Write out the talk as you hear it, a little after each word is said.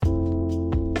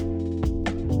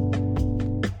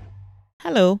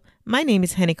Hello, my name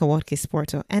is Henika Watkins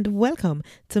Porter, and welcome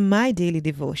to My Daily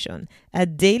Devotion, a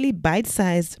daily bite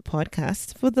sized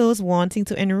podcast for those wanting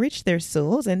to enrich their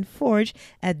souls and forge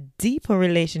a deeper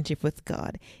relationship with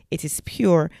God. It is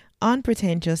pure,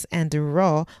 unpretentious, and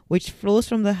raw, which flows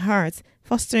from the heart,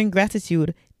 fostering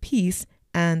gratitude, peace,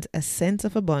 and a sense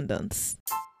of abundance.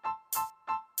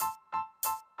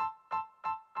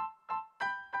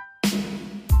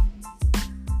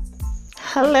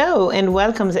 Hello and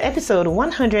welcome to episode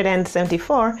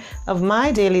 174 of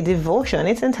My Daily Devotion.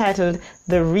 It's entitled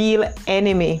The Real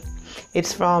Enemy.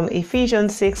 It's from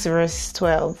Ephesians 6 verse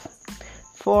 12.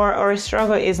 For our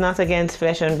struggle is not against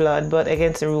flesh and blood, but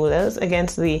against the rulers,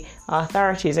 against the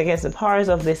authorities, against the powers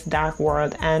of this dark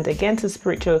world, and against the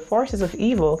spiritual forces of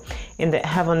evil in the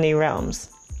heavenly realms.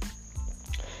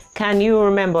 Can you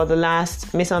remember the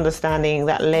last misunderstanding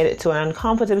that led to an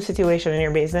uncomfortable situation in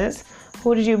your business?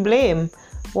 Who did you blame?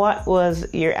 What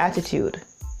was your attitude?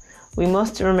 We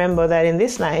must remember that in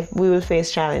this life, we will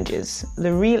face challenges.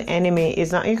 The real enemy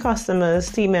is not your customers,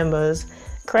 team members,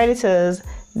 creditors,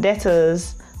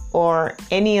 debtors, or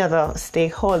any other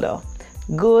stakeholder.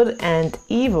 Good and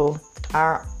evil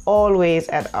are always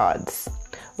at odds.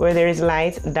 Where there is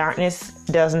light, darkness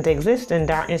doesn't exist, and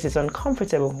darkness is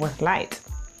uncomfortable with light.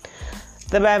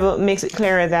 The Bible makes it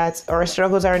clear that our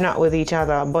struggles are not with each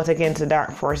other, but against the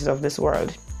dark forces of this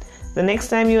world. The next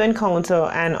time you encounter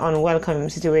an unwelcome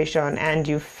situation and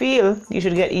you feel you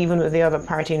should get even with the other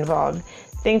party involved,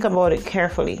 think about it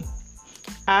carefully.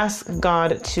 Ask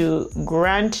God to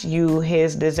grant you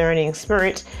His discerning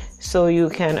spirit so you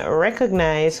can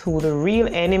recognize who the real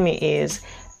enemy is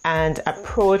and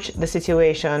approach the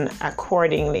situation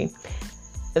accordingly.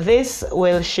 This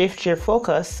will shift your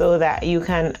focus so that you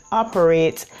can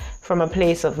operate from a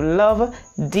place of love,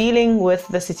 dealing with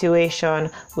the situation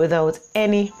without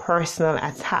any personal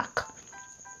attack.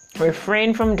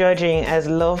 Refrain from judging, as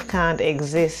love can't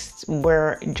exist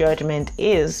where judgment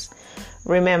is.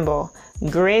 Remember,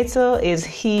 greater is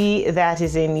He that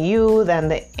is in you than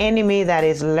the enemy that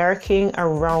is lurking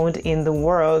around in the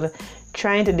world,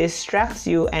 trying to distract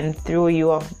you and throw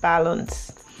you off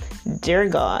balance. Dear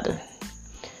God,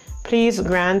 please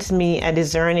grant me a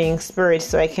discerning spirit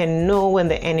so I can know when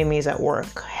the enemy is at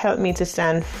work. Help me to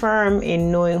stand firm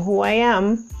in knowing who I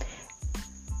am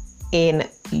in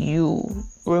you.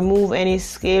 Remove any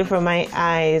scale from my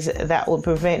eyes that will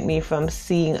prevent me from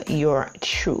seeing your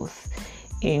truth.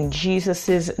 In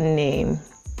Jesus' name,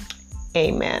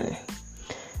 amen.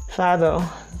 Father,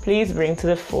 please bring to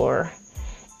the fore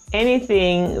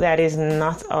anything that is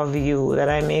not of you, that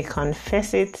I may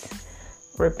confess it,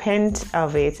 repent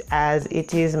of it, as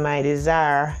it is my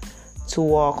desire to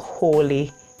walk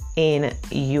holy in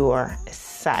your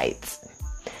sight.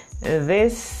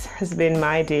 This has been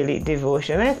my daily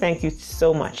devotion. I thank you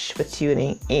so much for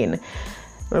tuning in.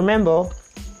 Remember,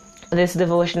 this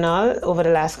devotional over the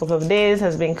last couple of days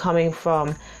has been coming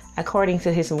from, according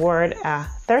to His word, a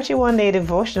 31-day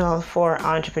devotional for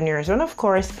entrepreneurs. And of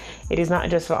course, it is not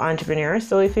just for entrepreneurs.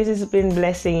 So if it has been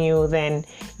blessing you, then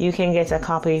you can get a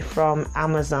copy from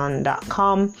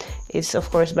Amazon.com. It's, of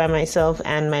course, by myself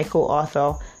and my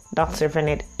co-author, Dr.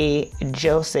 Vanette A.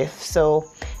 Joseph. So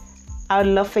I would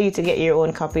love for you to get your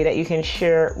own copy that you can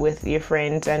share with your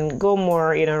friends and go more,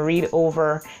 read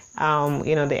over,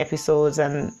 the episodes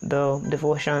and the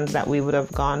devotions that we would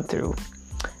have gone through.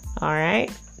 All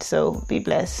right. So be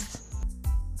blessed.